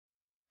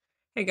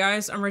Hey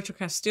guys, I'm Rachel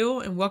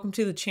Castille and welcome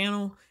to the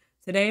channel.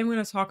 Today I'm going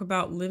to talk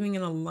about living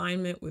in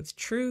alignment with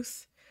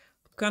truth.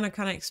 I'm going to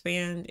kind of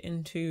expand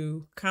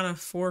into kind of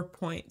 4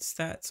 points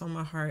that's on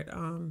my heart.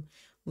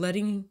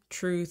 Letting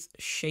truth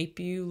shape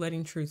you,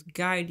 letting truth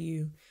guide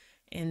you,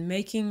 and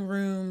making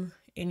room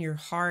in your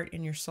heart,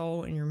 in your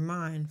soul, in your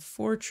mind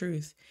for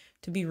truth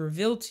to be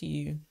revealed to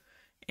you,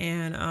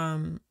 and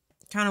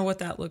kind of what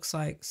that looks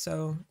like.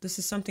 So this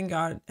is something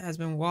God has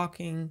been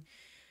walking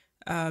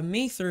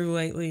me through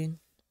lately,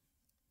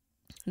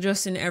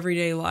 just in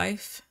everyday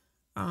life.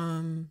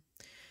 Um,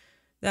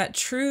 that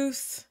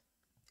truth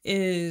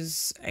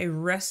is a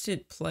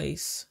rested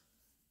place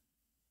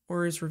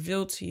or is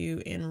revealed to you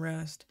in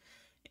rest.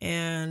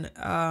 And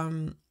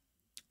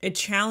it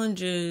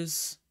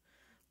challenges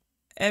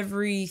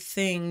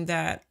everything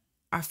that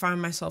I find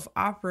myself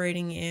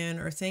operating in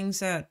or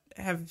things that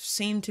have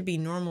seemed to be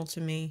normal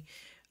to me.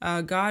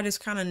 God is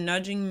kind of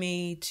nudging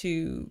me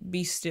to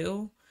be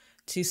still,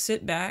 to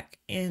sit back,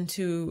 and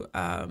to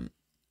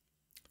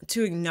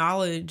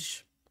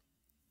acknowledge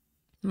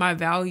my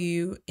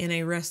value in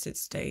a rested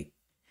state.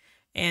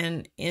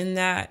 And in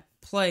that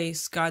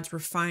place, God's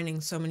refining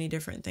so many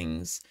different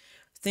things.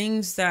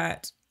 Things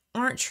that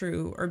aren't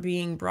true are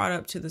being brought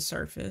up to the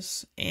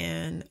surface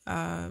and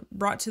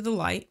brought to the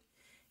light.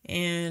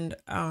 And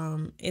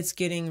it's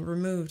getting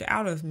removed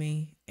out of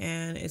me.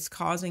 And it's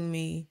causing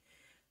me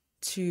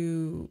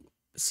to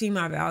see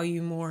my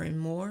value more and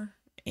more.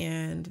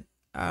 And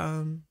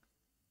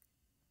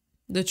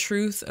the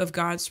truth of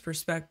God's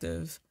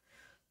perspective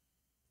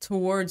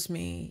towards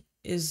me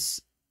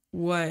is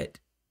what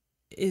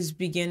is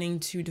beginning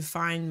to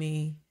define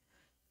me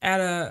at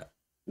a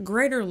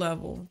greater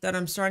level, that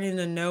I'm starting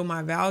to know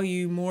my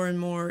value more and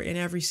more in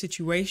every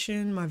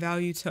situation, my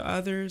value to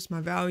others,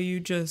 my value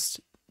just,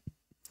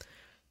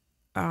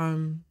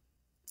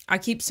 I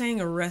keep saying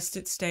a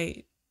rested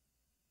state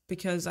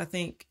because I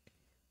think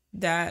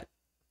that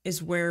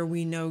is where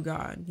we know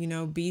God.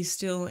 Be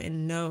still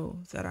and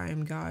know that I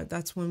am God.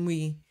 That's when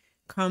we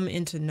come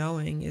into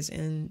knowing, is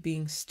in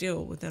being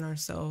still within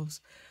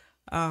ourselves.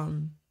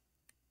 That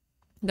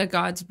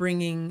God's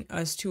bringing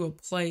us to a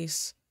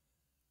place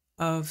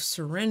of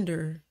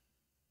surrender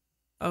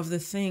of the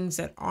things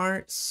that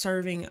aren't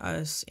serving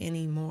us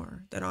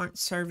anymore, that aren't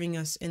serving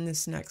us in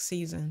this next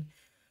season.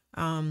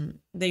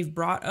 They've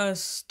brought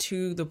us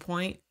to the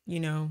point,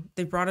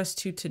 they brought us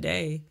to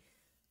today,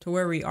 to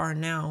where we are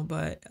now,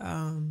 but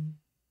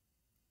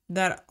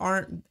that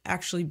aren't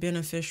actually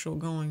beneficial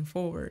going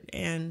forward.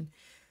 And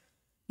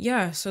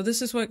yeah, so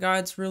this is what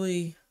God's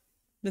really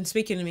been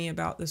speaking to me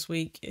about this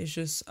week, is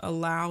just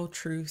allow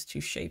truth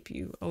to shape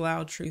you,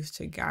 allow truth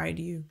to guide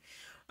you.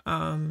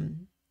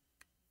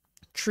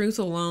 Truth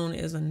alone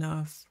is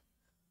enough.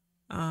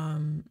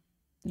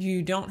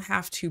 You don't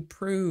have to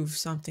prove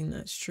something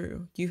that's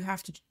true. You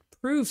have to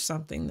prove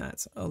something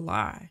that's a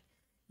lie.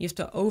 You have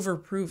to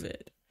overprove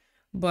it.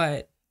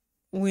 But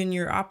when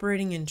you're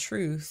operating in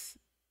truth,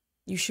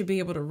 you should be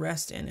able to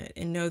rest in it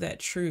and know that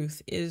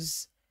truth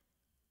is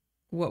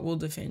what will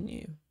defend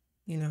you,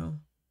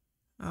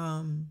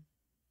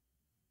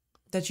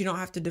 that you don't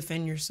have to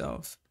defend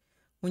yourself.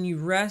 When you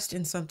rest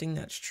in something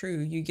that's true,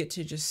 you get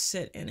to just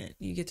sit in it.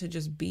 You get to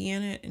just be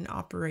in it and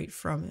operate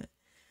from it.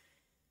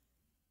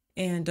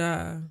 And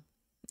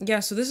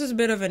yeah, so this is a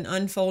bit of an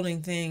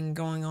unfolding thing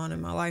going on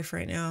in my life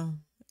right now.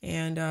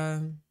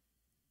 And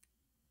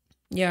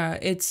yeah,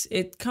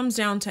 it comes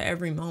down to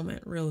every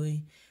moment,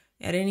 really.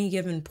 At any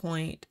given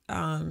point,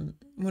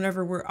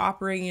 whenever we're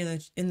operating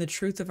in the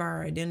truth of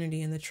our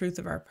identity and the truth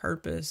of our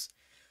purpose,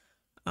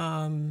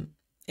 in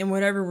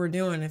whatever we're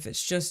doing, if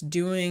it's just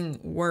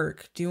doing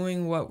work,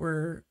 doing what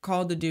we're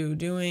called to do,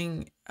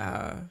 doing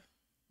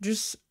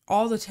just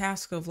all the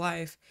tasks of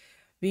life,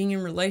 being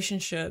in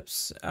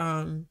relationships,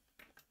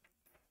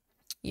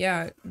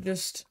 yeah,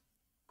 just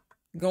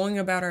going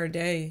about our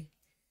day.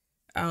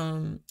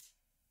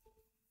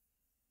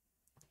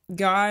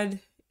 God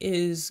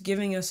is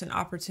giving us an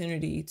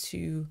opportunity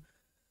to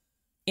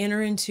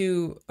enter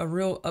into a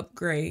real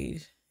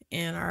upgrade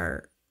in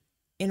our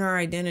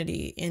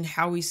identity, in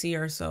how we see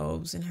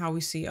ourselves and how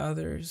we see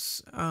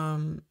others.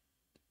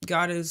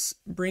 God is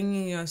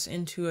bringing us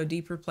into a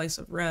deeper place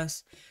of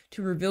rest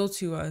to reveal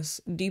to us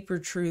deeper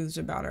truths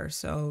about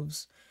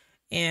ourselves.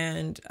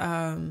 And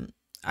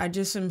I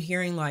just am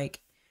hearing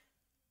like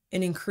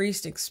an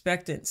increased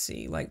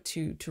expectancy, like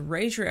to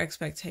raise your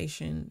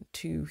expectation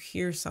to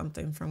hear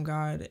something from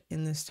God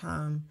in this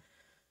time.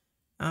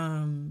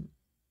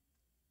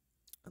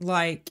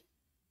 Like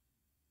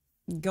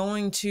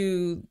going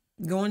to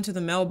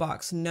the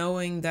mailbox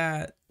knowing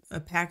that a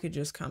package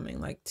is coming,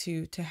 like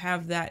to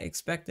have that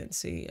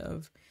expectancy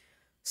of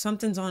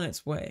something's on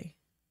its way,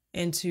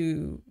 and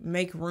to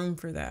make room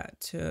for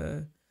that,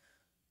 to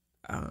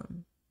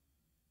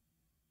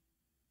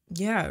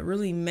yeah,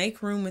 really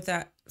make room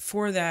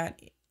for that,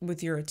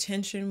 with your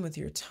attention, with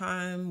your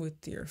time,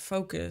 with your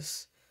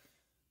focus,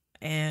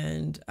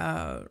 and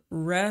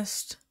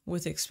rest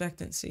with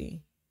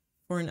expectancy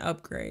for an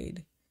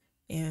upgrade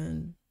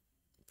and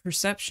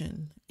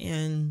perception.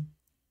 And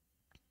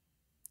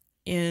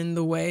in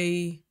the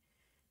way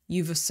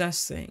you've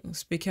assessed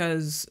things,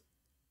 because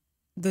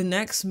the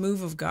next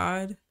move of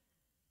God,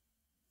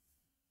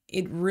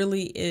 it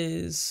really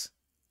is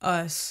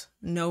us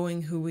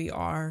knowing who we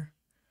are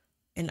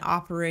and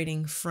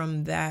operating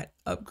from that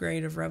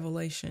upgrade of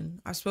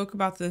revelation. I spoke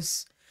about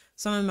this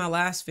some in my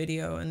last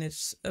video, and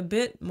it's a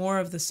bit more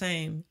of the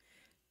same.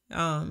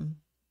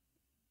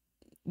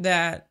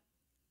 That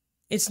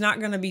it's not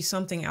going to be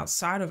something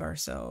outside of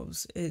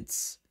ourselves.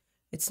 It's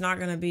not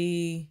going to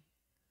be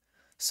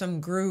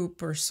some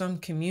group or some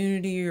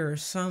community or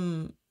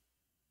some,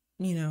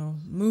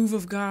 move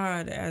of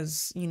God,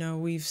 as,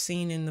 we've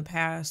seen in the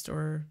past,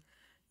 or,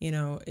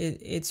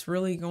 it's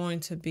really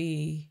going to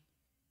be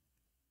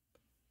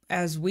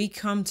as we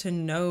come to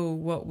know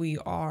what we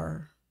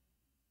are.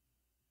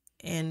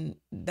 And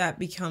that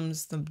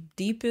becomes the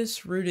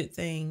deepest rooted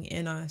thing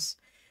in us,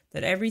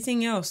 that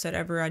everything else that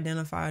ever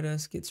identified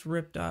us gets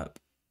ripped up,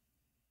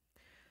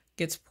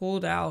 gets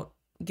pulled out,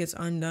 gets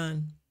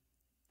undone.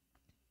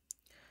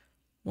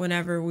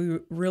 Whenever we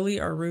really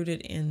are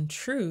rooted in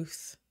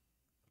truth,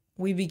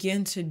 we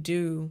begin to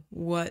do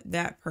what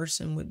that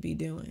person would be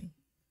doing,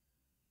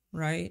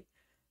 right?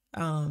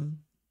 On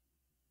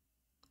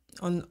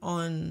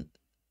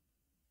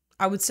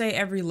I would say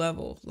every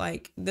level,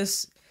 like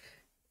this,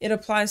 it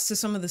applies to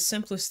some of the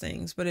simplest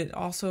things, but it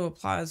also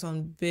applies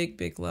on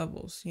big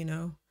levels,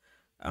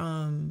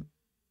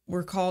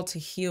 We're called to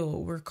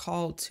heal. We're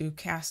called to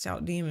cast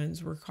out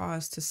demons. We're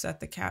called to set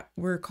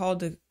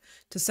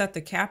to set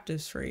the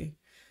captives free.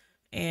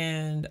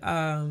 And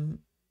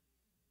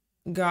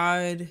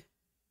God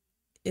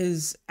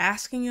is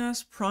asking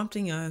us,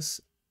 prompting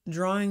us,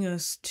 drawing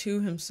us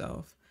to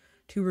himself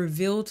to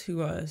reveal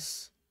to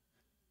us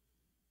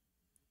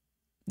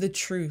the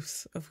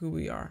truth of who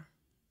we are.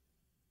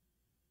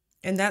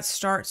 And that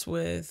starts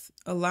with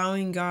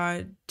allowing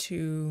God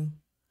to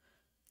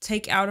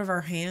take out of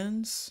our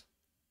hands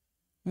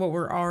what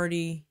we're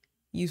already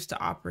used to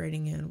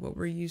operating in, what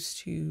we're used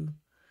to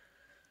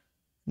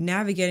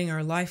navigating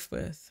our life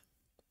with.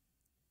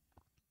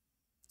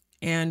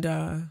 And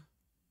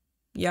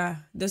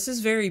this is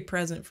very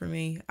present for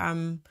me.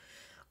 I'm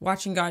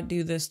watching God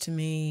do this to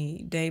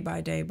me day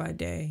by day by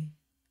day.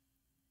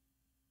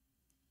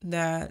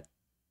 That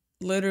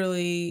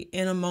literally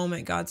in a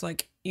moment, God's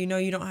like, you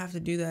don't have to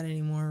do that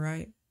anymore,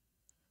 right?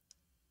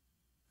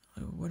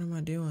 Like, what am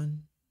I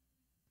doing?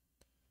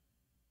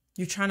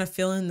 You're trying to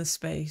fill in the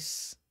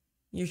space.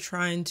 You're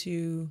trying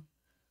to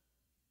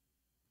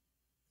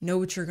know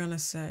what you're going to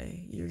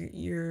say.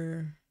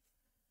 You're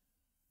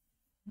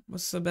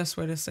what's the best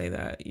way to say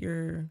that?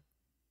 You're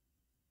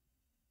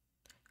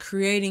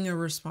creating a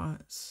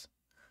response.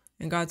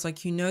 And God's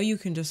like, you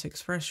can just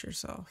express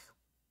yourself.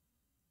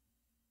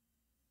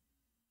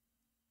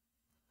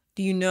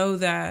 Do you know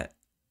that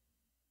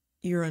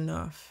you're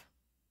enough?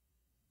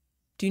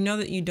 Do you know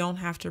that you don't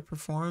have to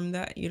perform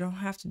that? You don't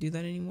have to do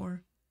that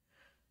anymore.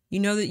 You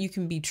know that you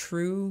can be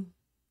true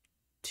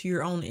to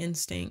your own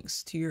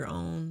instincts, to your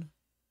own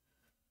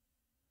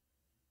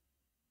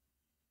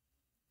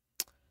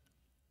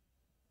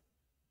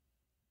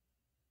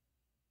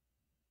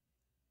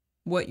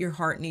what your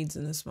heart needs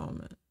in this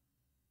moment.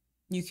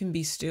 You can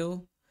be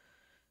still.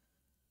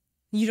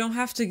 You don't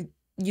have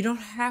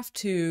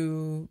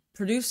to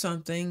produce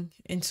something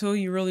until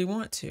you really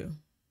want to,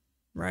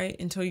 right?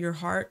 Until your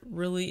heart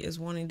really is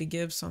wanting to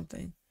give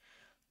something.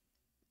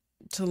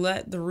 To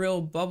let the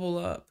real bubble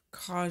up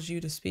cause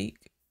you to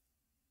speak.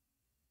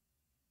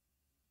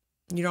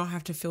 You don't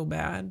have to feel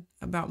bad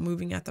about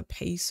moving at the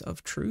pace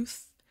of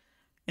truth.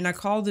 And I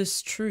call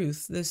this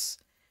truth,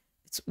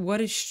 what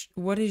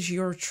is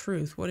your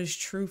truth? What is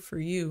true for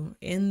you,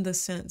 in the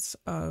sense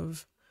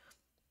of,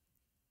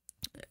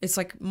 it's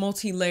like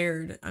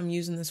multi-layered. I'm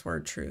using this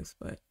word truth,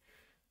 but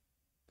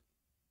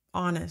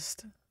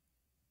honest,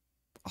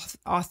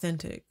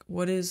 authentic.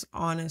 What is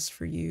honest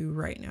for you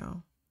right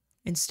now?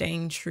 And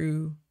staying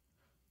true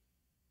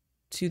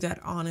to that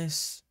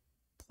honest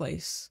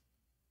place.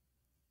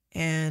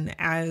 And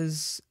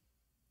as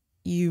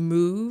you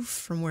move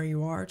from where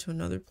you are to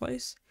another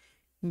place,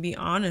 be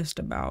honest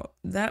about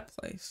that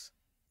place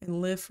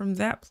and live from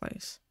that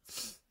place.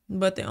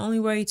 But the only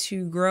way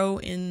to grow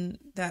in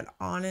that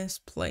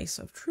honest place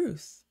of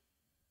truth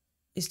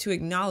is to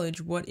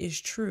acknowledge what is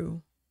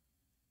true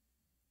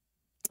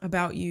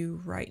about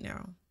you right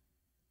now,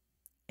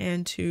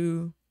 and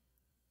to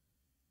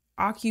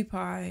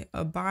occupy,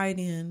 abide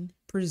in,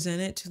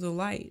 present it to the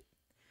light.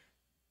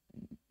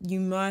 You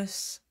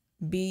must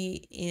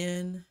be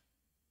in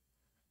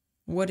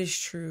what is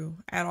true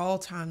at all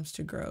times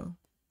to grow.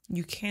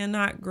 You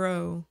cannot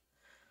grow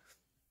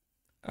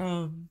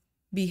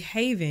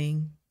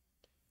behaving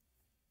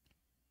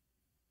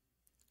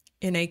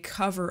in a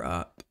cover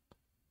up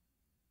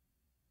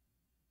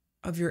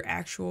of your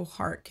actual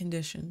heart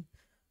condition,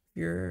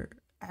 your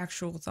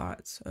actual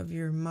thoughts, of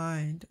your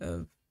mind,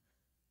 of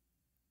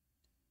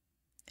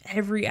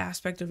every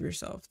aspect of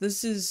yourself.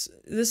 This is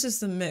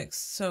the mix.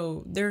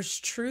 So there's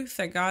truth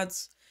that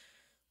God's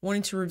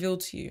wanting to reveal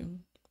to you.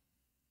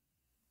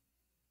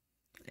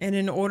 And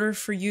in order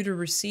for you to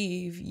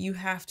receive, you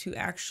have to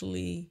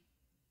actually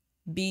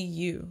be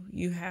you.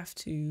 You have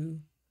to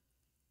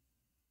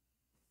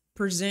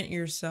present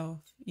yourself.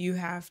 You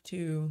have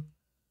to,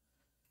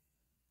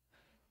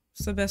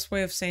 what's the best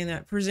way of saying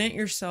that? Present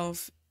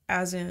yourself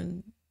as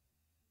in,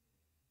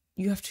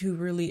 you have to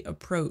really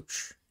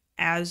approach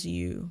as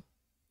you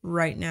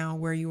right now,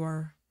 where you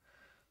are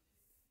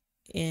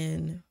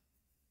in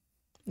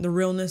the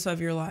realness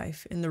of your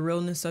life, in the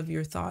realness of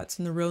your thoughts,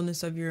 in the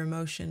realness of your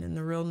emotion, in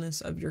the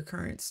realness of your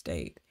current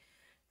state.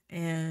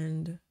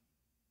 And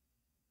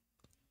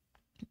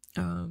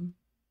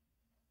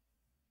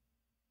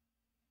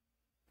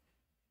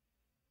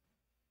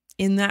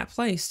in that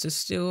place, to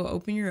still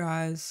open your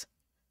eyes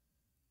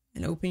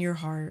and open your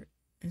heart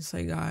and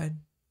say, God,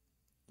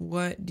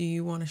 what do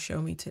you want to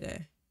show me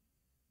today?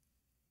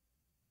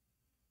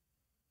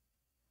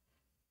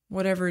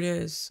 Whatever it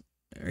is.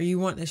 Are you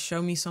wanting to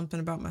show me something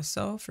about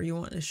myself? Are you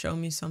wanting to show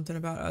me something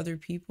about other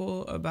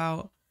people,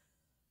 about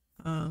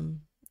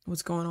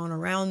what's going on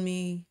around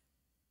me,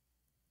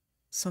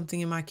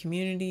 something in my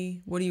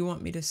community? What do you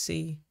want me to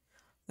see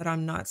that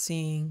I'm not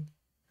seeing?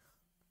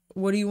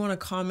 What do you want to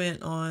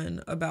comment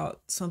on about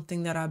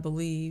something that I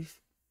believe?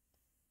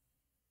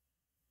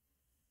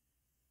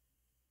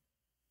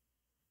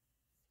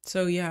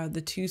 So yeah,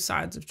 the two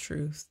sides of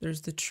truth.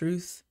 There's the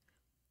truth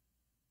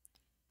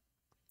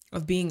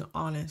of being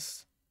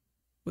honest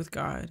with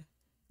God,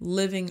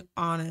 living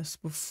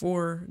honest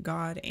before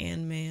God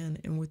and man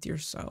and with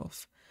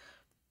yourself,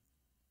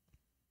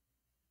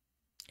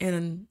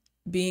 and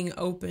being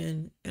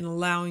open and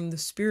allowing the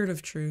Spirit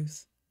of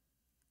truth,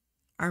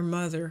 our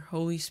Mother,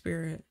 Holy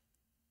Spirit,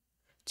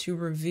 to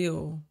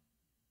reveal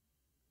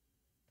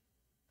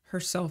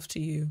herself to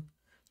you,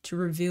 to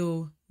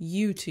reveal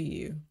you to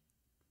you,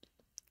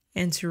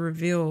 and to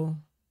reveal,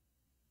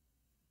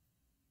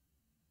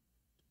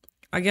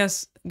 I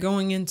guess,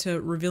 going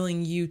into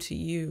revealing you to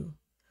you.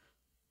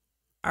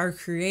 Our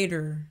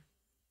Creator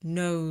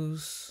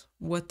knows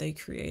what they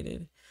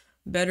created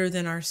better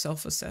than our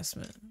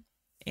self-assessment.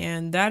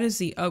 And that is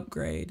the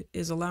upgrade,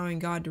 is allowing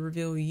God to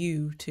reveal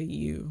you to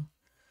you.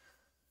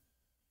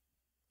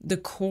 The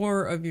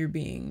core of your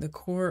being, the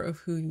core of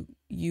who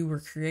you were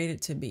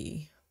created to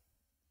be.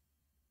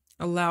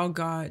 Allow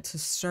God to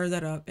stir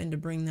that up and to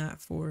bring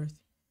that forth,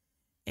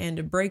 and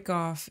to break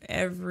off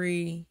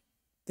everything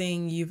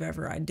you've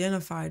ever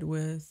identified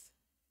with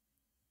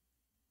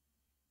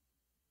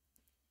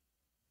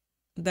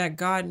that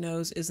God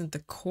knows isn't the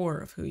core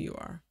of who you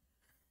are.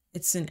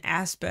 It's an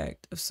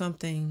aspect of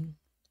something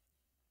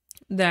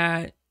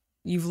that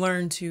you've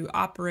learned to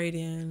operate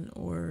in,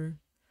 or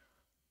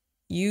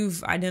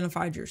you've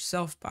identified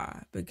yourself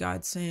by, but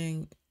God's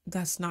saying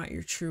that's not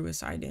your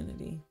truest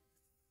identity.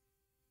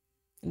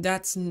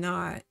 That's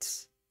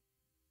not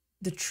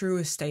the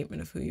truest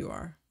statement of who you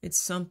are. It's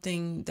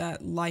something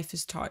that life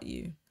has taught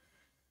you.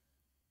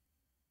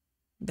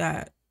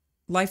 That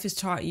life has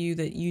taught you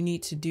that you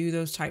need to do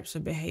those types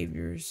of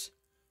behaviors.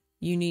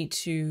 You need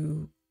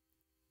to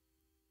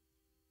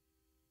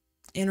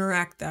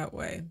interact that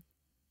way.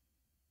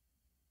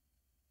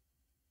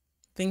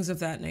 Things of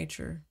that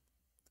nature.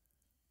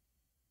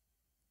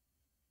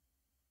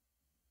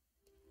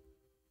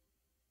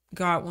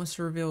 God wants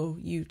to reveal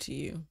you to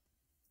you.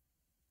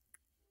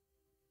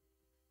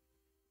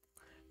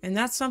 And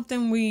that's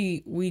something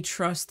we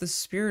trust the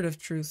Spirit of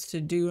truth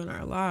to do in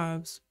our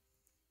lives.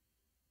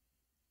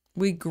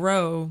 We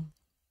grow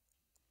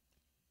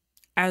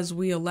as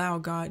we allow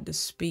God to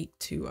speak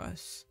to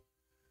us,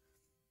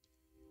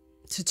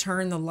 to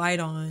turn the light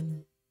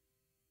on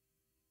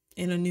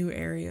in a new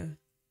area.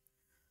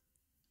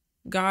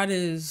 God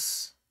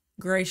is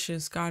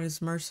gracious. God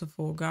is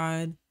merciful.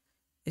 God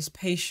is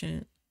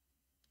patient.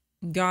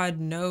 God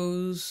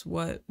knows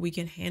what we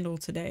can handle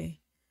today,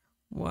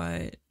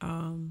 what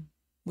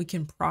we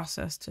can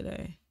process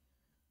today.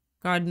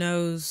 God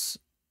knows,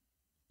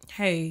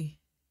 hey,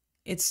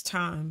 it's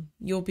time.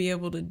 You'll be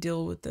able to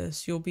deal with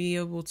this. You'll be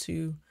able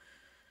to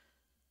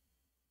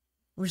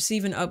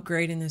receive an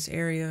upgrade in this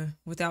area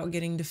without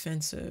getting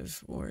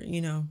defensive, or,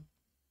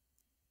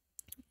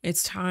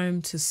 it's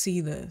time to see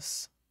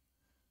this.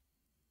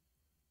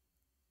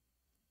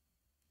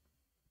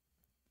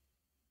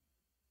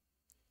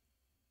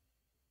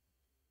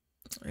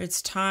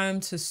 It's time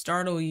to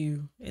startle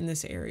you in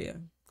this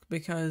area,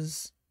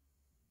 because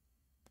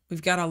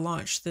we've got to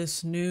launch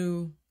this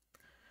new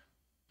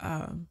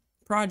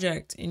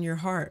project in your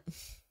heart.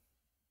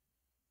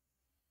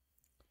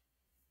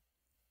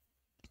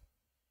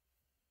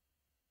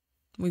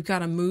 We've got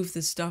to move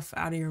this stuff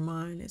out of your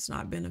mind. It's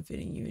not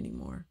benefiting you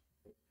anymore.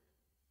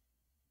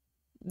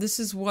 This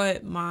is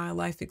what my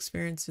life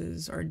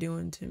experiences are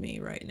doing to me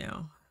right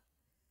now.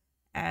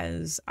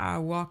 As I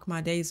walk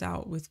my days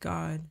out with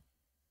God,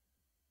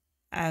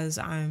 as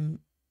I'm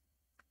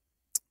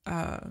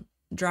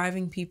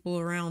driving people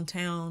around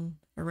town,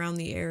 around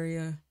the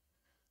area,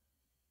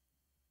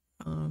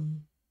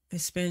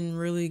 it's been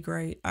really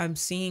great. I'm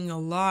seeing a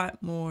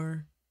lot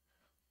more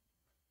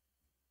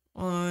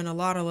on a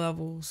lot of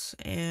levels,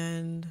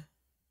 and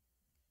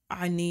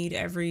I need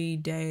every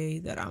day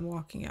that I'm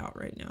walking out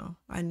right now.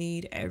 I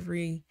need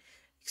every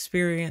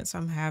experience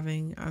I'm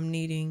having. I'm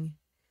needing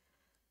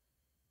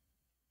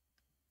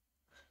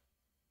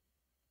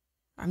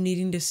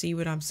to see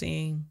what I'm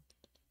seeing.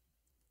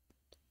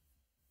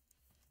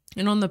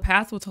 And on the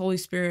path with Holy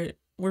Spirit,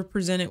 we're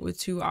presented with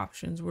two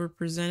options. We're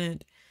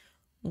presented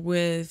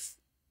with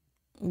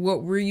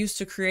what we're used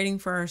to creating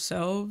for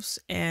ourselves,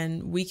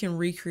 and we can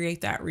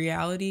recreate that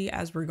reality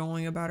as we're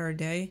going about our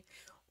day.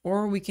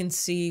 Or we can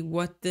see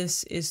what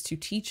this is to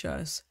teach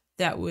us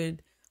that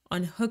would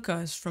unhook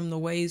us from the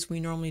ways we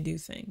normally do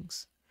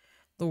things,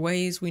 the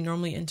ways we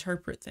normally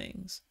interpret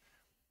things.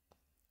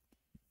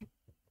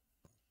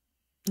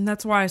 And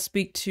that's why I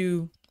speak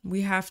to,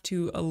 we have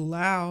to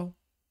allow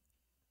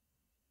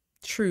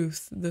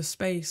truth the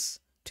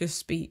space to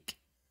speak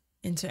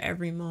into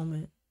every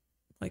moment.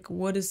 Like,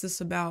 what is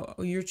this about?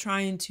 Oh, you're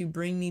trying to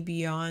bring me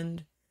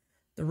beyond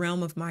the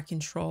realm of my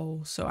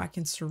control so I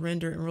can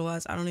surrender and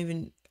realize I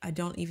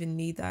don't even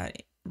need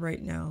that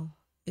right now.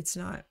 It's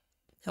not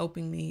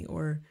helping me.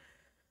 Or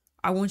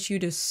I want you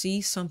to see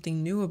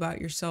something new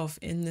about yourself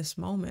in this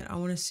moment. I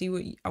want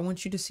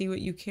you to see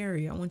what you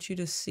carry. I want you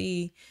to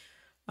see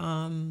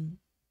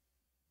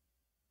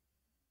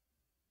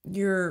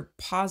your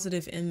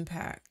positive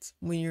impact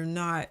when you're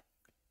not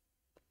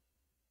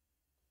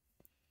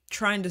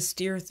trying to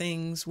steer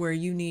things where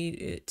you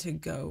need it to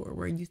go or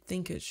where you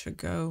think it should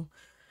go.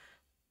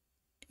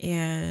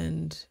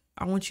 And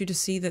I want you to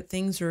see that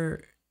things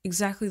are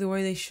exactly the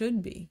way they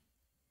should be.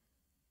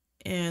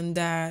 And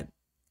that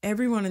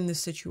everyone in this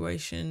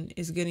situation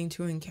is getting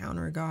to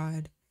encounter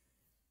God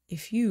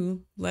if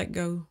you let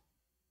go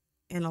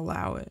and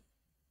allow it.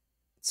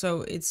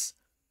 So it's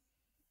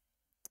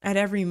at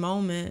every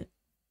moment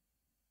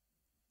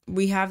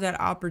we have that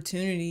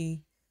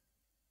opportunity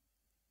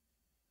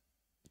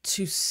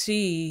to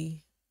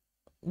see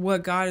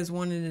what God is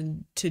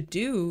wanting to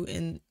do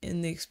in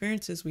the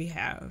experiences we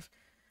have.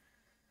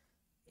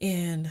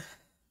 And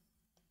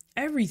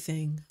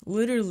everything,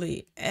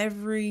 literally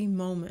every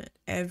moment,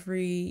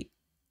 every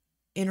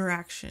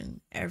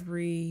interaction,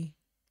 every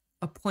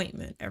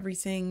appointment,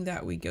 everything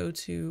that we go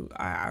to,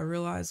 I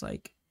realize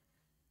like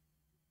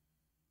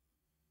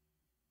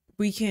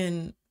we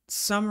can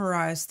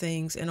summarize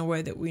things in a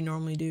way that we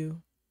normally do,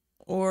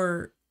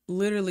 or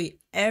literally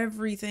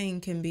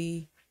everything can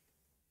be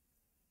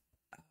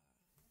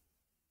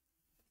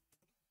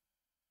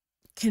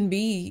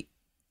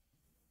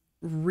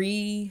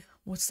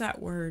what's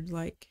that word,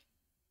 like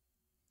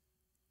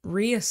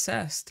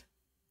reassessed.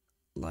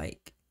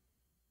 Like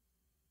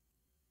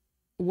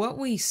what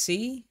we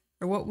see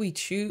or what we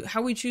choose,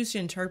 how we choose to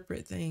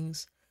interpret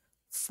things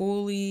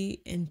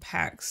fully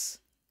impacts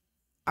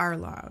our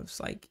lives.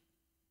 Like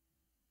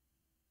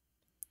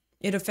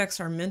it affects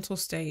our mental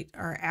state,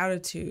 our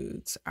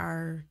attitudes,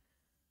 our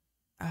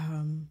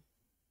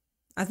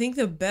I think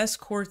the best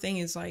core thing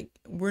is like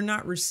we're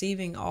not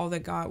receiving all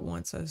that God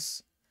wants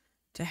us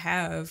to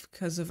have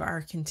because of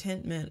our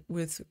contentment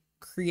with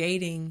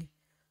creating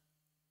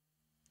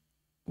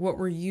what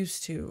we're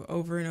used to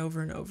over and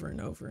over and over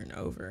and over and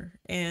over,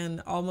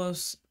 and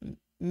almost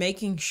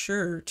making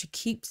sure to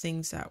keep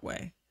things that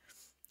way.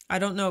 I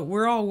don't know.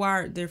 We're all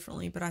wired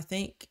differently, but I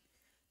think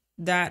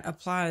that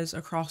applies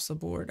across the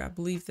board. I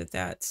believe that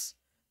that's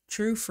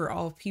true for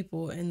all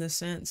people in the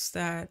sense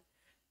that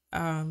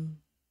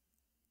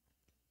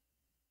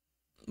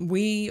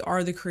we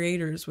are the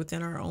creators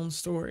within our own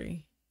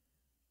story,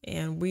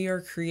 and we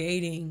are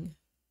creating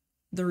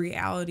the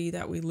reality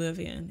that we live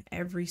in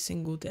every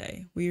single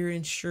day. We are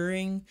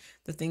ensuring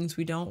the things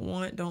we don't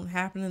want don't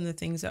happen, and the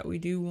things that we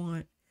do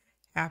want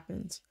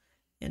happens,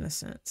 in a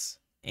sense.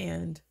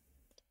 And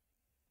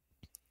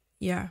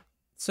yeah,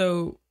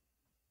 so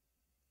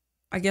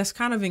I guess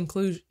kind of in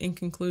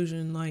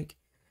conclusion, like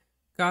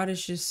God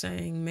is just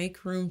saying,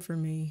 make room for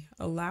me,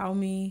 allow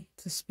me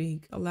to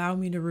speak, allow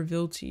me to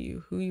reveal to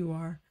you who you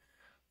are,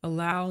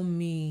 allow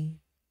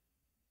me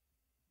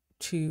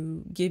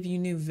to give you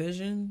new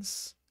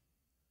visions,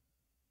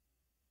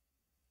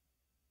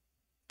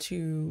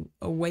 to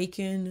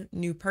awaken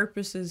new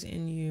purposes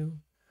in you,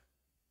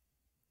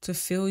 to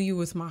fill you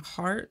with my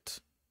heart,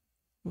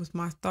 with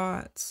my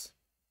thoughts,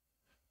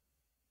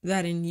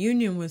 that in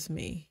union with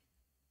me,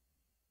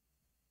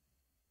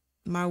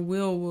 my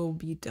will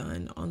be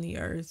done on the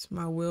earth.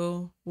 My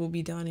will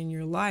be done in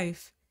your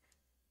life.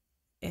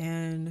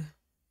 And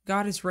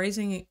God is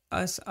raising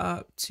us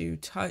up to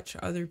touch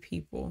other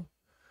people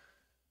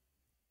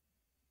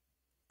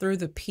through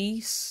the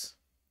peace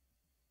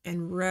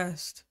and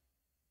rest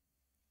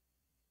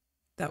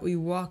that we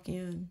walk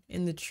in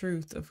the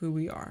truth of who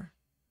we are.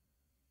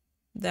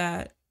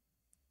 That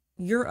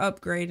your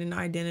upgrade in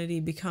identity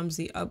becomes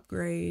the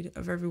upgrade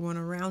of everyone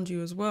around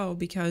you as well,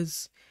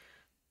 because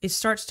it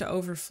starts to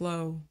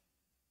overflow.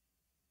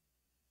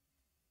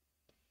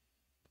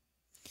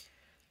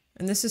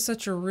 And this is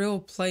such a real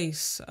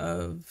place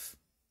of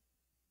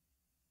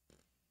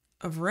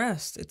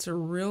rest. It's a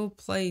real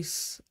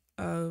place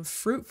of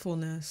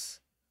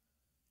fruitfulness,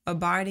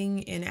 abiding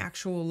in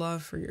actual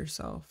love for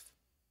yourself.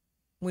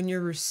 when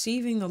you're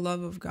receiving the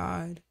love of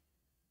God,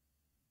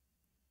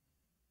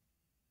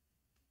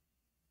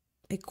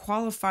 it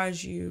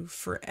qualifies you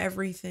for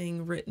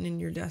everything written in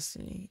your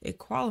destiny. It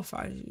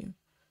qualifies you.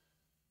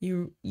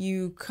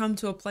 You come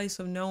to a place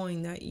of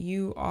knowing that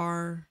you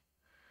are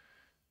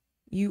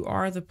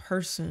the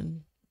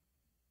person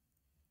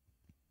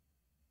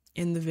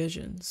in the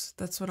visions.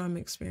 That's what I'm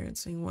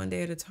experiencing, one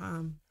day at a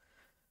time.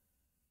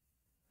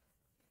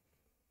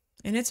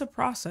 And it's a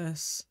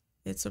process.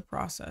 It's a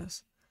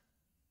process.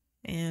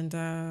 And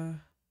I'm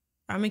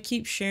going to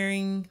keep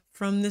sharing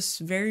from this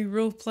very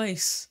real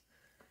place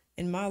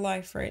in my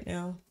life right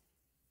now.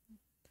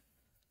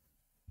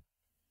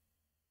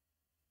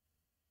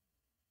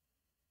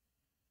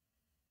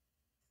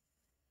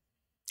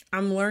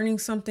 I'm learning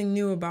something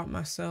new about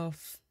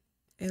myself,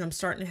 and I'm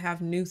starting to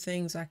have new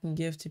things I can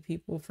give to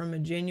people from a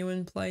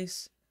genuine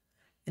place,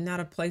 and not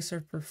a place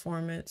of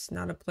performance,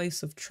 not a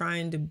place of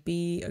trying to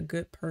be a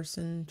good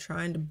person,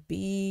 trying to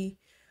be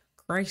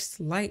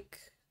Christ-like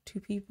to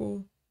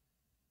people.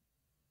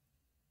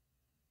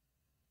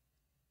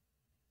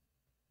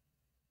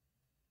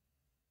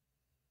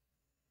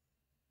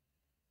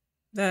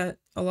 That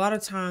a lot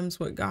of times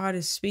what God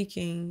is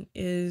speaking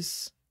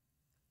is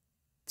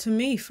to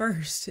me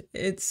first.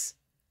 It's,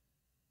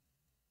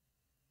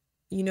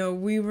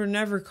 we were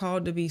never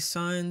called to be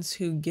sons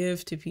who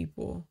give to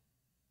people,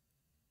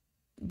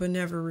 but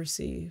never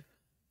receive.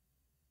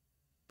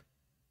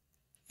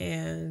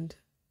 And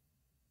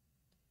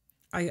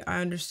I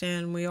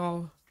understand we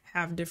all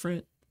have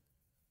different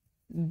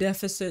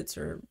deficits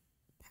or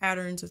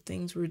patterns of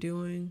things we're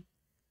doing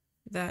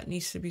that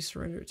needs to be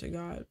surrendered to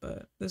God.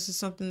 But this is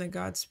something that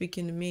God's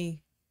speaking to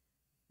me,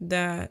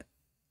 that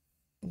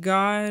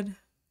God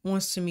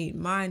wants to meet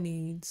my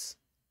needs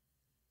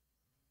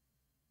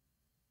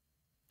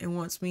and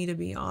wants me to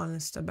be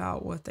honest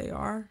about what they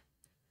are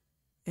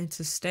and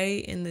to stay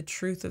in the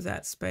truth of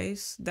that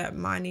space, that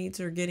my needs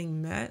are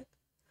getting met.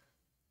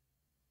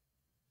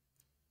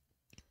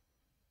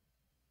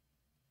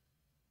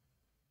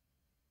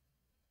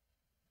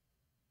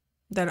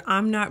 That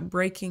I'm not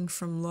breaking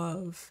from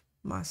love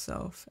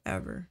myself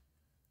ever.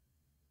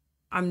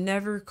 I'm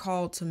never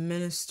called to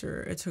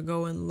minister or to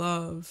go in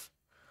love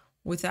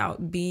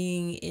without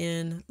being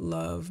in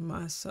love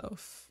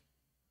myself.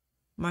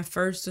 My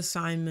first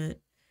assignment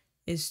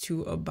is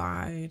to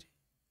abide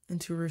and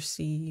to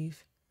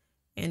receive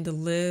and to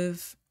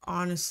live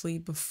honestly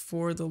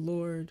before the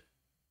Lord,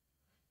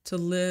 to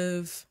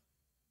live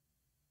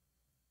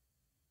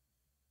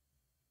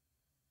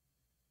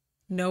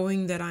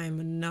knowing that I am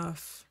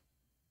enough.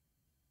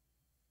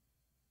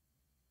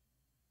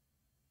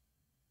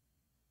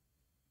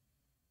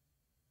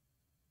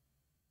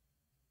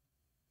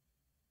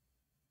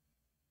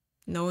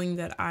 Knowing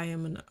that I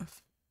am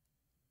enough.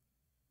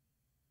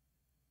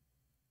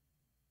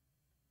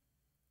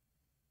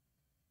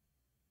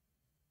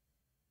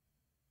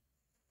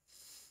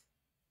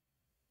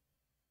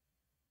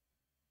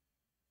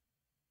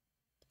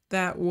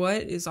 That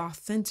what is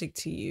authentic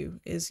to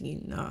you is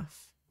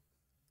enough.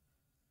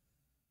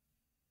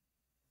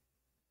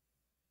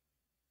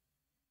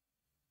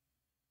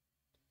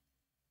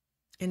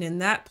 And in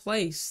that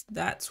place,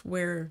 that's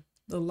where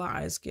the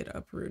lies get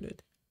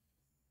uprooted.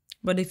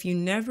 But if you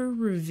never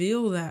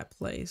reveal that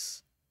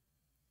place,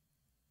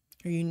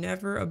 or you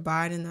never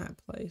abide in that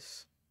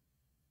place,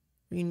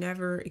 or you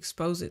never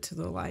expose it to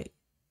the light,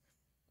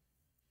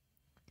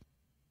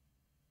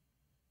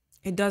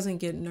 it doesn't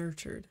get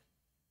nurtured.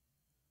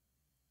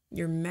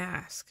 Your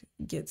mask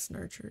gets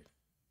nurtured,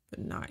 but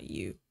not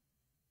you.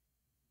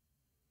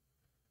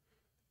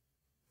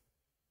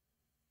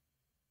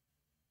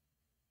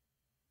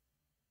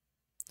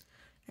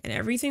 And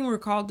everything we're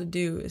called to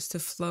do is to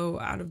flow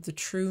out of the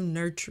true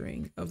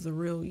nurturing of the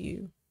real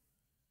you.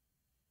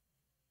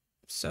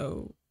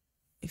 So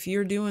if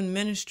you're doing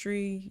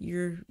ministry,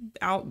 you're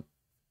out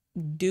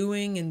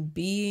doing and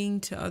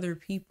being to other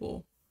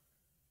people,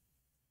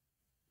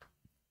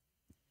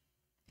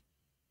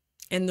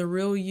 and the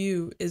real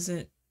you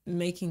isn't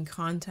making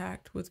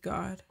contact with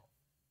God,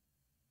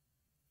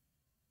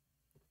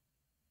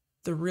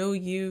 the real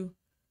you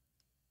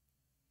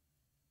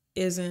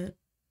isn't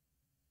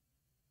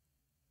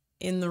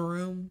in the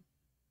room,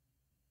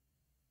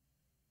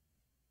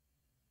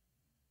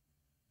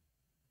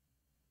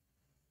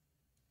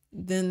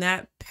 then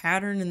that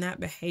pattern and that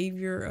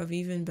behavior of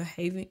even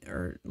behaving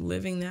or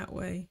living that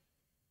way,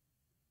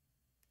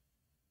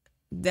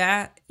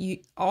 that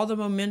all the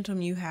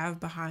momentum you have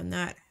behind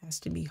that has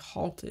to be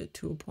halted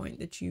to a point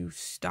that you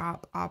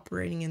stop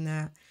operating in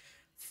that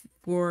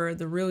for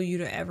the real you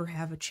to ever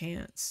have a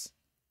chance.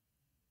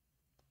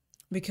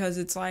 Because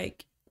it's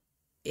like,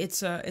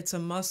 it's a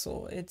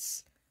muscle.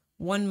 It's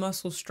one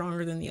muscle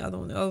stronger than the other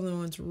one. The other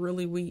one's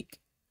really weak.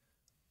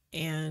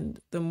 And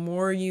the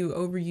more you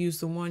overuse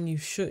the one you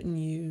shouldn't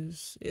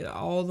use,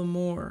 all the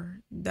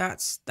more.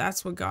 That's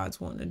what God's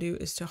wanting to do,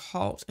 is to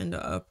halt and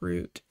to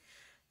uproot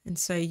and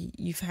say,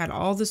 you've had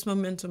all this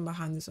momentum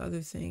behind this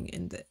other thing,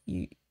 and that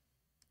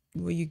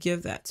will you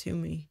give that to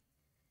me?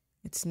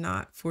 It's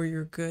not for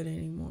your good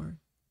anymore.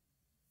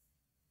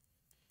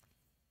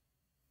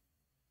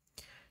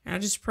 And I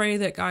just pray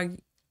that God,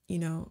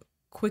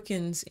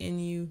 quickens in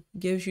you,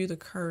 gives you the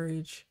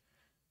courage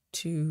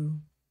to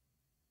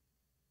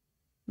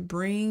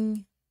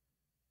bring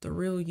the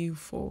real you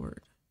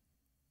forward,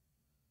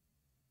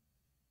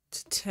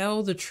 to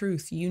tell the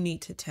truth you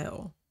need to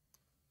tell.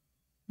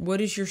 What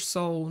does your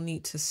soul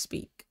need to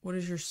speak? What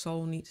does your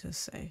soul need to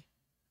say?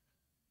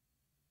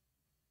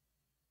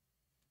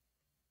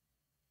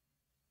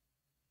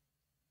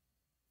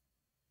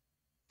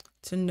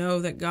 To know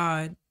that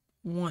God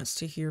wants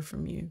to hear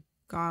from you.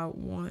 God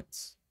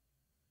wants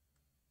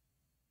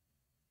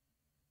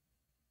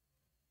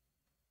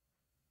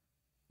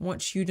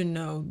you to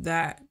know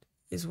that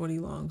is what he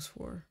longs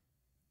for.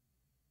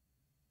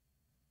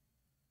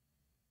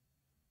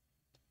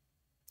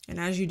 And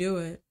as you do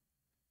it,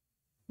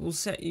 will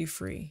set you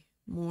free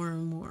more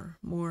and more,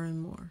 more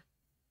and more.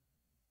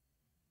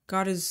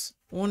 God is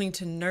wanting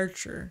to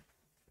nurture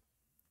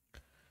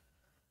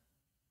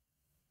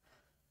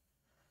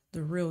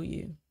the real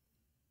you.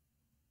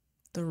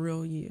 The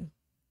real you.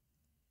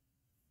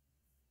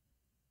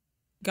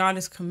 God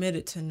is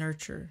committed to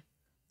nurture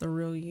the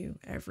real you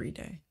every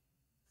day.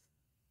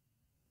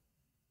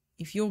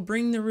 If you'll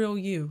bring the real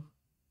you,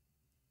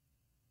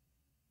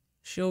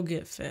 she'll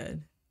get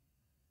fed.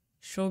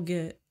 She'll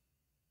get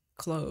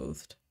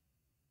clothed.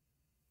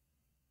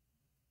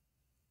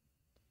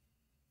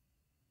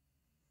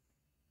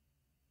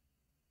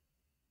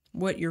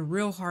 What your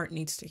real heart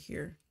needs to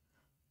hear,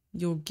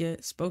 you'll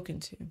get spoken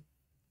to.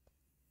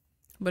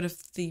 But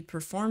if the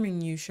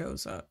performing you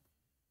shows up,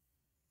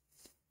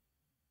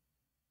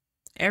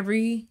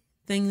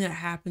 everything that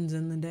happens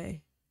in the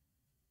day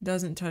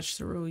doesn't touch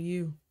the real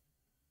you.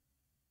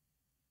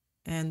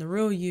 And the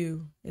real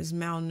you is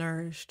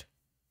malnourished,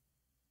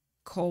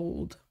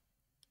 cold,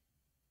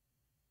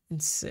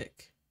 and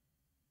sick.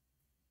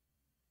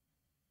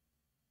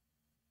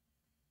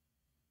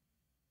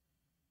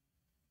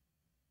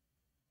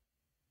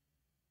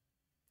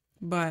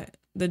 But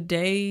the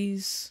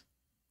days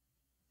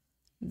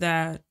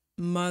that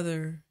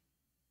Mother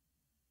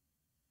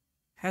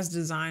has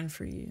designed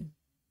for you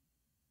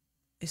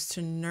is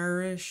to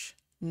nourish,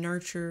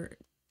 nurture,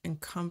 and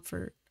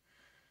comfort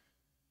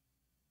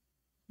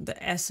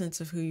the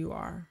essence of who you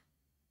are.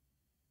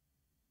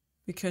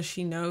 Because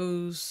she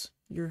knows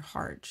your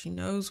heart. She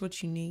knows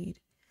what you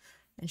need.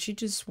 And she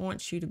just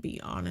wants you to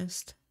be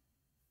honest.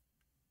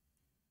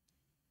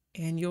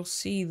 And you'll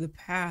see the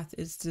path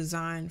is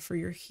designed for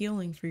your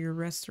healing, for your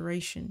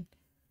restoration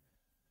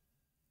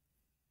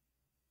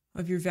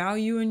of your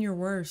value and your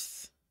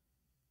worth,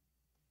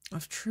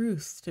 of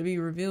truth to be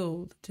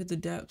revealed to the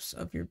depths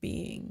of your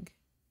being.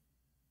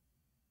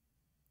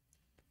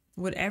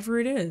 Whatever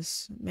it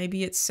is,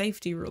 maybe it's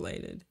safety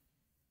related.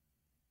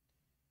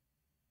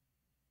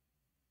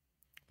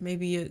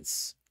 Maybe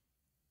it's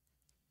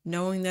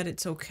knowing that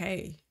it's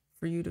okay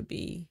for you to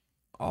be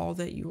all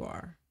that you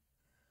are.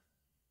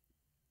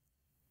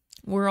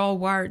 We're all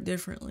wired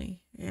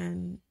differently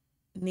and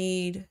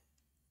need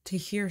to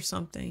hear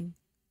something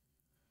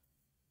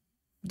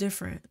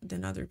different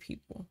than other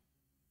people.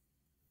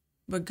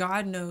 But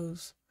God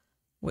knows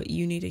what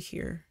you need to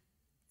hear.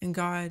 And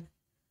God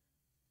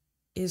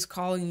is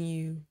calling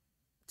you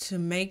to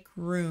make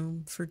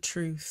room for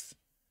truth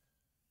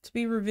to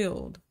be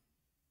revealed.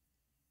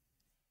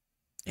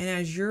 And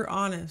as you're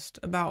honest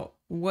about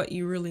what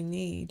you really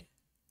need,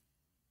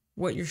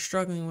 what you're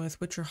struggling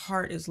with, what your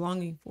heart is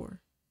longing for,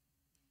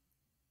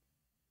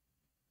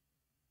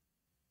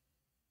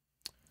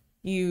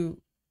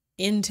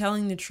 in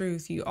telling the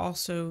truth, you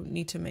also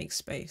need to make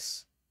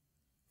space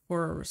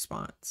for a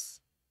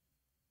response.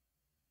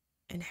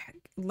 And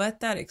let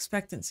that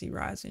expectancy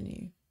rise in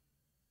you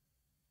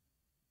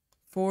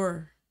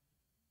for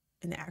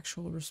an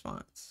actual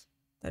response,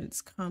 that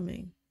it's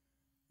coming,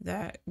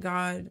 that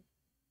God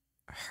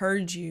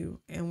heard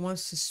you and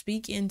wants to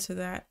speak into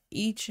that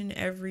each and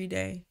every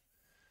day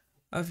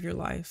of your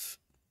life.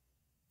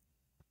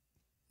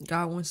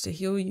 God wants to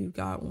heal you.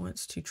 God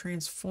wants to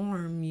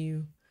transform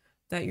you,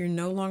 that you're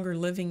no longer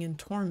living in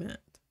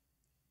torment.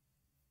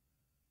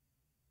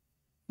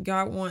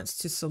 God wants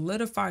to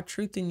solidify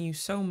truth in you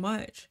so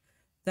much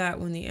that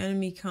when the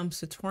enemy comes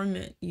to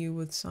torment you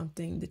with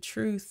something, the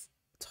truth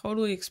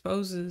totally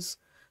exposes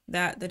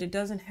that it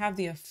doesn't have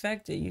the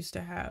effect it used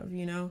to have,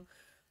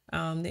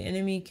 The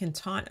enemy can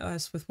taunt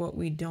us with what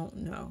we don't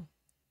know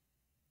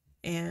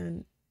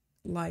and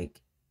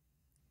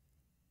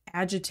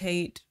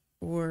agitate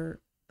or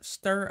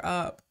stir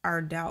up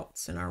our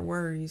doubts and our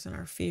worries and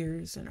our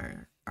fears and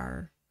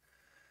our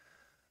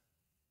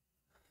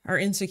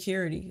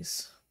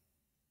insecurities.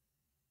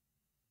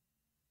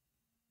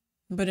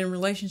 But in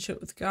relationship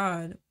with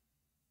God,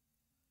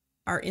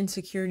 our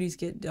insecurities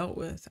get dealt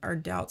with, our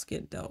doubts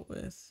get dealt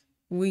with.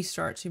 We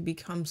start to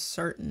become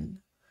certain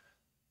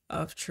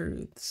of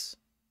truths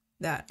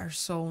that our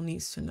soul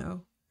needs to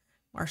know.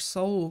 Our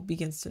soul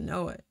begins to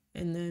know it.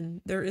 And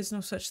then there is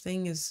no such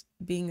thing as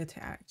being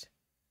attacked.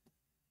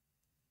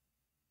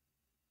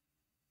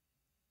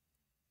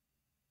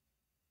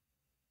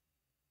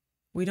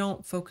 We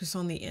don't focus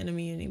on the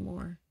enemy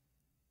anymore.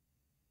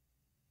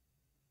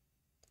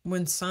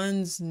 When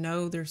sons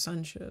know their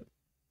sonship,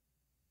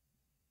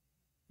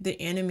 the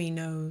enemy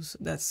knows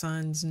that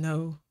sons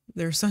know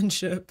their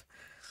sonship,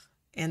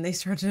 and they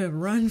start to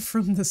run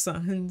from the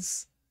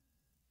sons.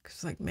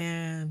 Because, like,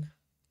 man,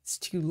 it's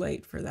too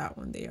late for that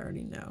one. They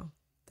already know.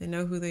 They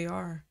know who they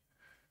are.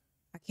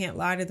 I can't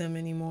lie to them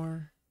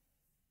anymore.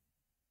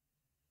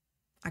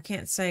 I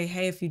can't say,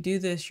 hey, if you do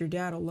this, your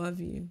dad will love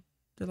you.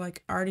 They're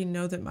like, I already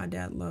know that my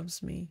dad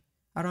loves me.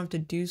 I don't have to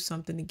do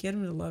something to get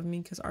him to love me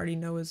because I already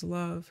know his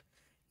love.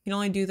 You can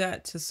only do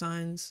that to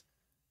sons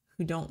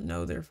who don't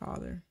know their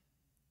father.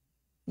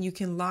 You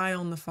can lie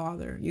on the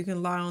father. You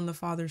can lie on the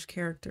father's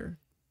character.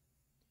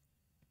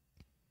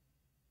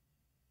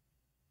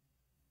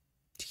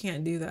 You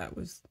can't do that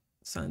with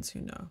sons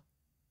who know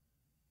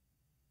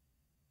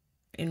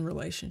in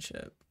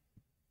relationship.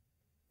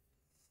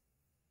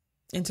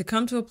 And to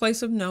come to a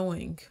place of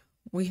knowing,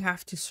 we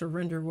have to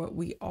surrender what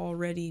we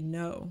already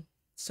know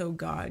so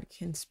God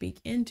can speak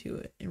into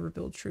it and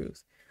reveal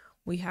truth.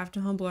 We have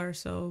to humble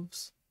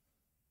ourselves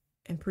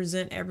and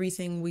present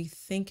everything we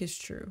think is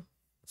true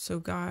so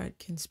God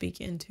can speak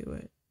into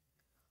it.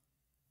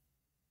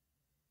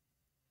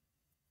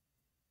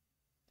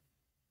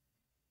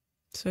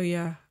 So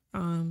yeah,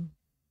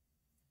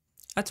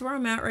 that's where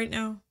I'm at right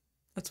now.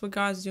 That's what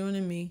God's doing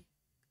in me,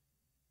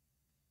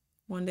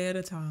 one day at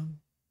a time.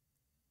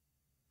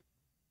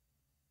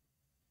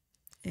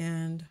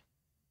 And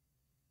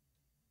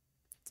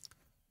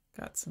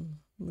got some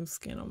loose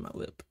skin on my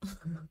lip.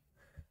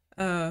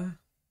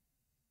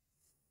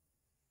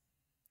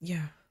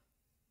 Yeah,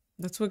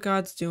 that's what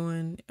God's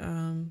doing.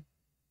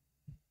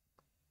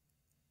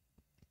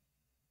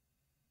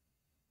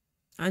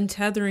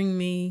 Untethering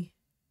me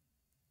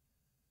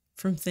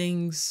from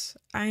things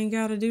I ain't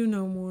gotta do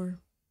no more.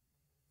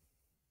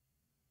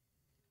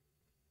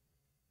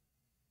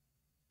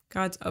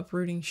 God's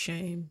uprooting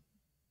shame,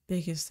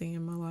 biggest thing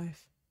in my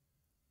life.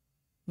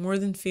 More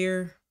than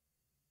fear.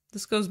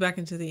 This goes back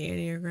into the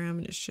Enneagram,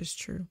 and it's just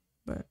true.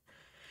 But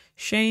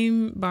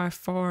shame by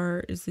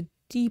far is the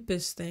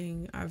deepest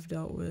thing I've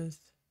dealt with.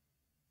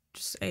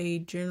 Just a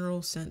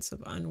general sense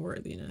of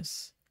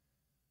unworthiness,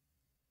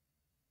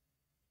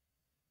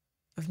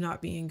 of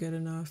not being good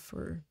enough,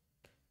 or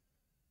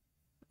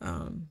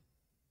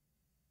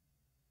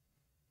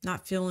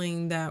not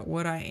feeling that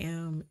what I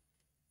am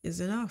is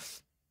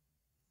enough.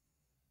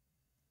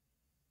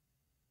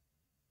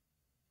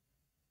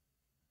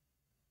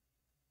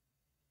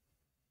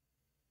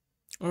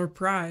 Or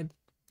pride.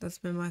 That's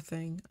been my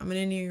thing. I'm an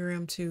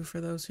Enneagram 2 for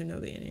those who know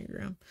the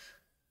Enneagram.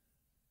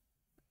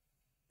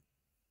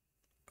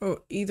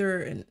 Oh,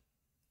 either an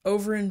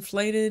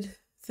overinflated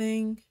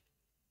thing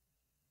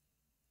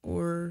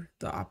or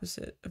the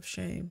opposite of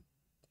shame.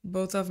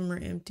 Both of them are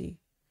empty.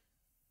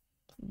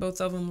 Both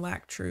of them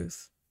lack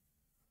truth.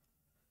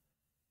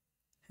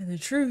 And the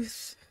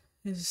truth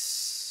is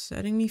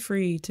setting me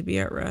free to be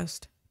at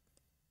rest.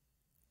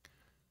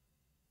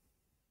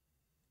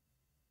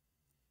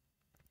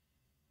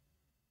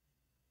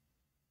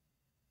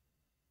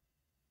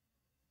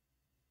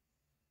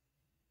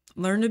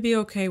 Learn to be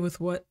okay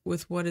with what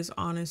is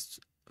honest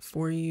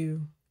for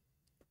you.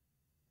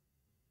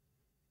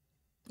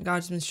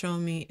 God's been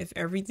showing me if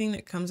everything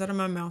that comes out of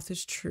my mouth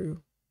is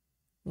true,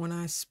 when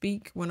I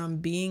speak, when I'm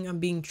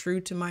being true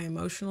to my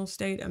emotional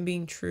state. I'm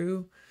being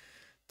true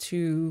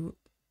to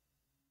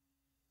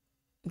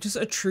just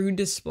a true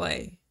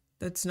display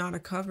that's not a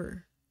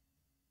cover.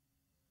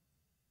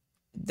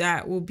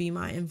 That will be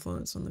my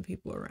influence on the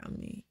people around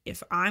me.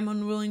 If I'm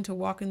unwilling to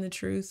walk in the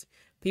truth,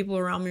 people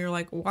around me are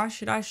like, why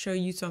should I show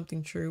you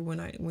something true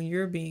when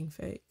you're being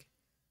fake?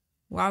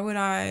 Why would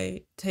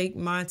I take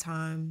my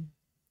time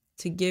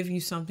to give you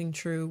something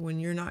true when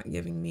you're not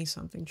giving me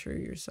something true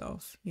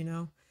yourself, you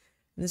know?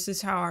 And this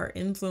is how our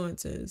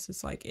influence is.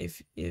 It's like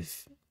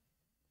if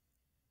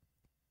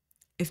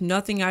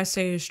nothing I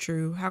say is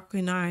true, how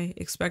can I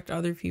expect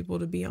other people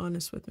to be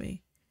honest with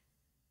me?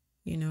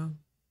 You know?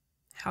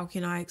 How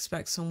can I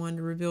expect someone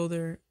to reveal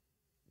their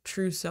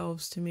true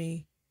selves to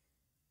me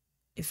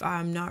if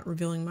I'm not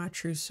revealing my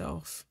true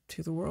self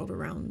to the world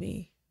around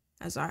me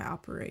as I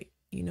operate,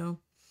 you know?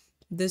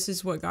 This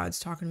is what God's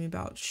talking to me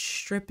about,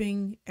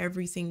 stripping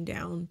everything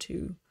down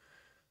to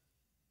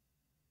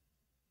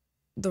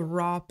the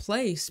raw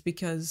place,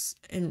 because,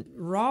 and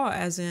raw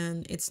as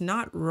in, it's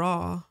not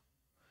raw,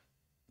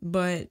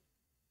 but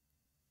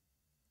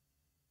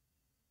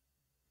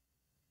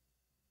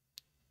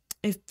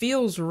it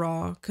feels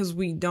raw because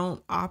we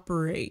don't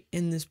operate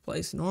in this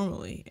place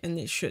normally, and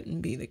it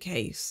shouldn't be the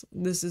case.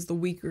 This is the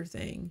weaker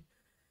thing.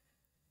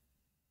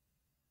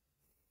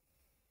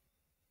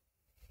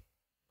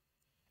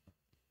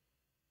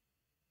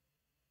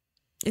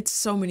 It's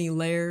so many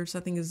layers, I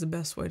think is the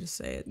best way to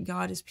say it.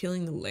 God is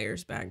peeling the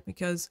layers back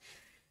because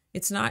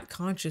it's not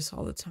conscious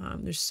all the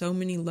time. There's so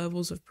many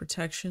levels of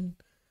protection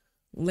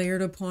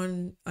layered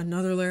upon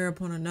another layer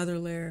upon another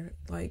layer.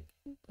 Like,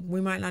 we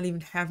might not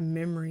even have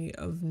memory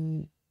of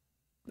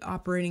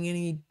operating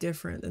any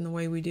different than the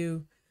way we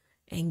do.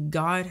 And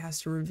God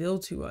has to reveal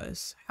to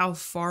us how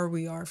far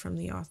we are from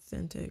the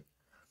authentic.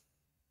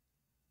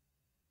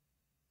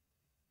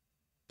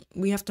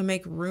 we have to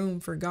make room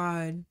for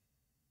God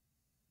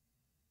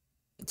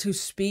to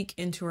speak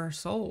into our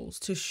souls,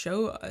 to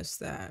show us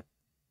that.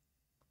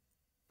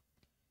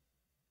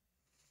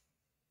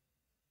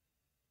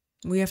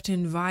 We have to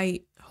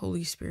invite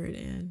Holy Spirit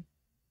in.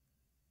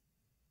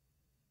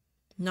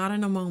 Not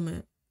in a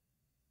moment,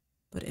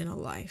 but in a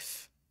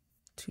life.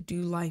 To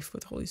do life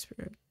with Holy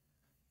Spirit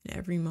in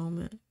every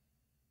moment.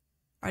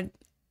 I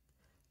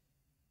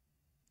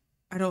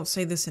don't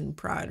say this in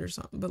pride or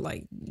something, but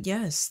like,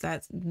 yes,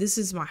 this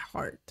is my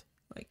heart.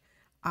 Like,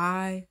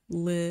 I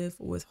live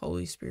with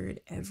Holy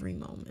Spirit every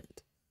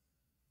moment.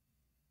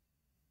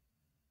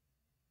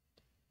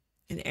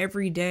 And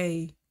every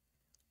day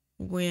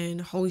when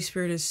Holy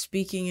Spirit is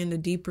speaking into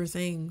deeper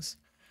things,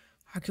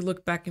 I could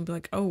look back and be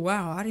like, oh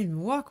wow, I didn't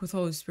even walk with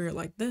Holy Spirit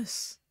like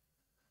this.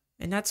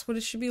 And that's what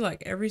it should be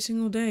like every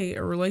single day.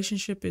 A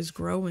relationship is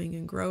growing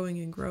and growing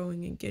and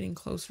growing and getting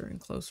closer and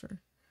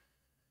closer.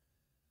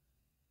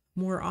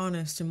 More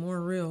honest and more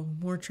real,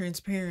 more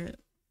transparent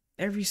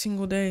every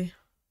single day.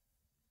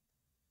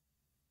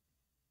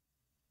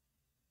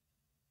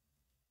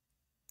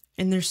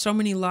 And there's so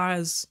many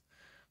lies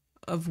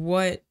of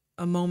what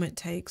a moment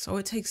takes. Oh,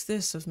 it takes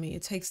this of me.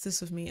 It takes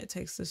this of me. It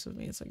takes this of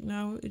me. It's like,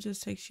 no, it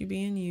just takes you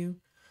being you.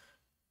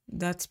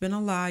 That's been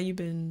a lie. You've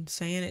been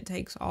saying it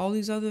takes all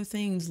these other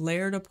things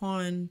layered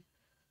upon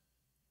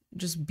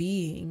just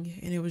being.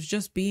 And it was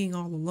just being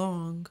all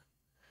along.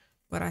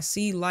 But I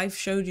see life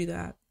showed you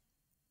that.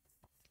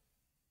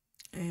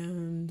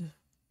 And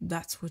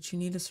that's what you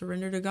need to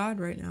surrender to God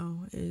right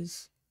now,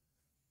 is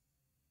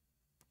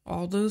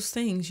all those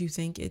things you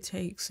think it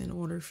takes in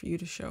order for you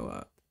to show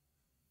up.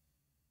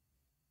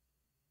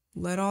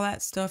 Let all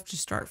that stuff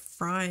just start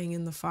frying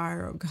in the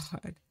fire of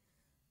God.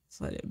 Just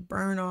let it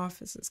burn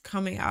off as it's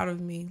coming out of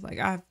me. Like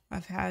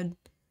I've had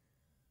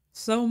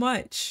so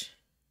much.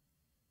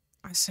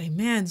 I say,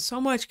 man, so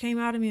much came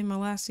out of me in my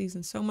last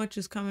season. So much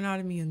is coming out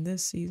of me in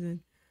this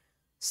season.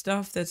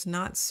 Stuff that's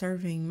not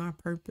serving my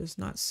purpose,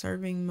 not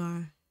serving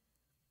my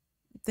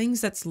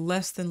things that's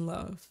less than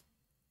love.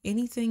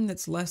 Anything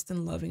that's less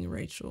than loving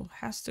Rachel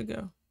has to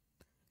go.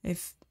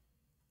 If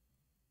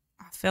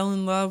I fell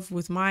in love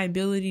with my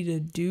ability to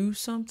do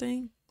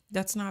something,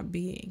 that's not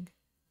being.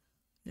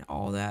 And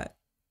all that,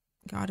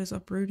 God is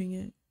uprooting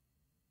it.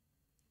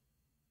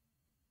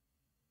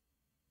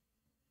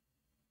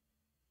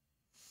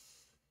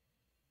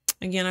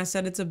 Again, I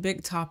said it's a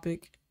big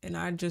topic, and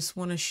I just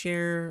want to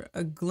share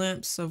a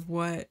glimpse of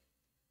what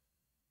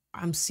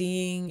I'm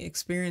seeing,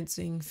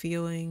 experiencing,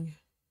 feeling,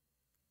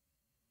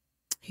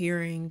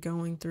 hearing,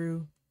 going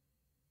through,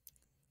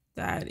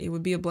 that it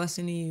would be a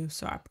blessing to you.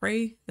 So I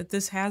pray that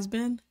this has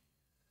been.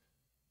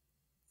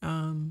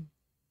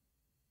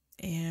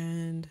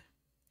 And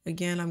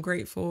again, I'm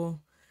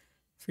grateful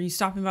for you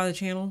stopping by the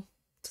channel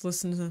to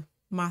listen to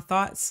my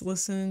thoughts,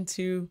 listen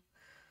to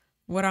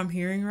what I'm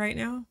hearing right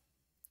now.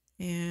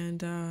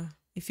 And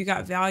if you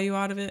got value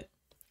out of it,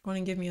 go ahead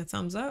and give me a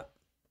thumbs up.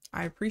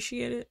 I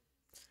appreciate it.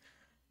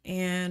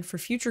 And for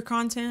future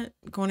content,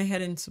 go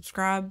ahead and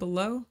subscribe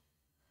below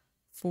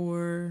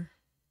for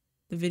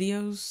the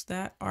videos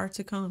that are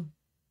to come.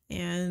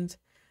 And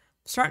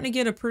I'm starting to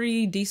get a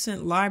pretty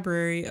decent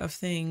library of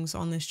things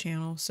on this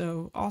channel.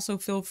 So also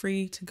feel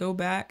free to go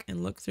back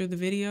and look through the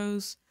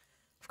videos.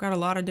 I've got a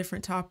lot of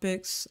different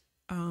topics,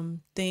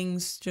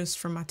 things just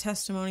from my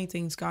testimony,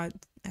 things God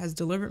has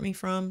delivered me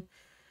from,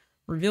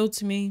 revealed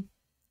to me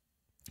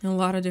in a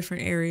lot of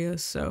different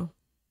areas. So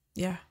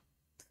yeah.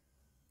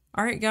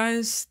 All right,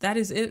 guys, that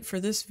is it for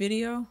this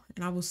video,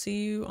 and I will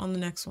see you on the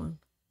next one.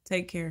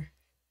 Take care.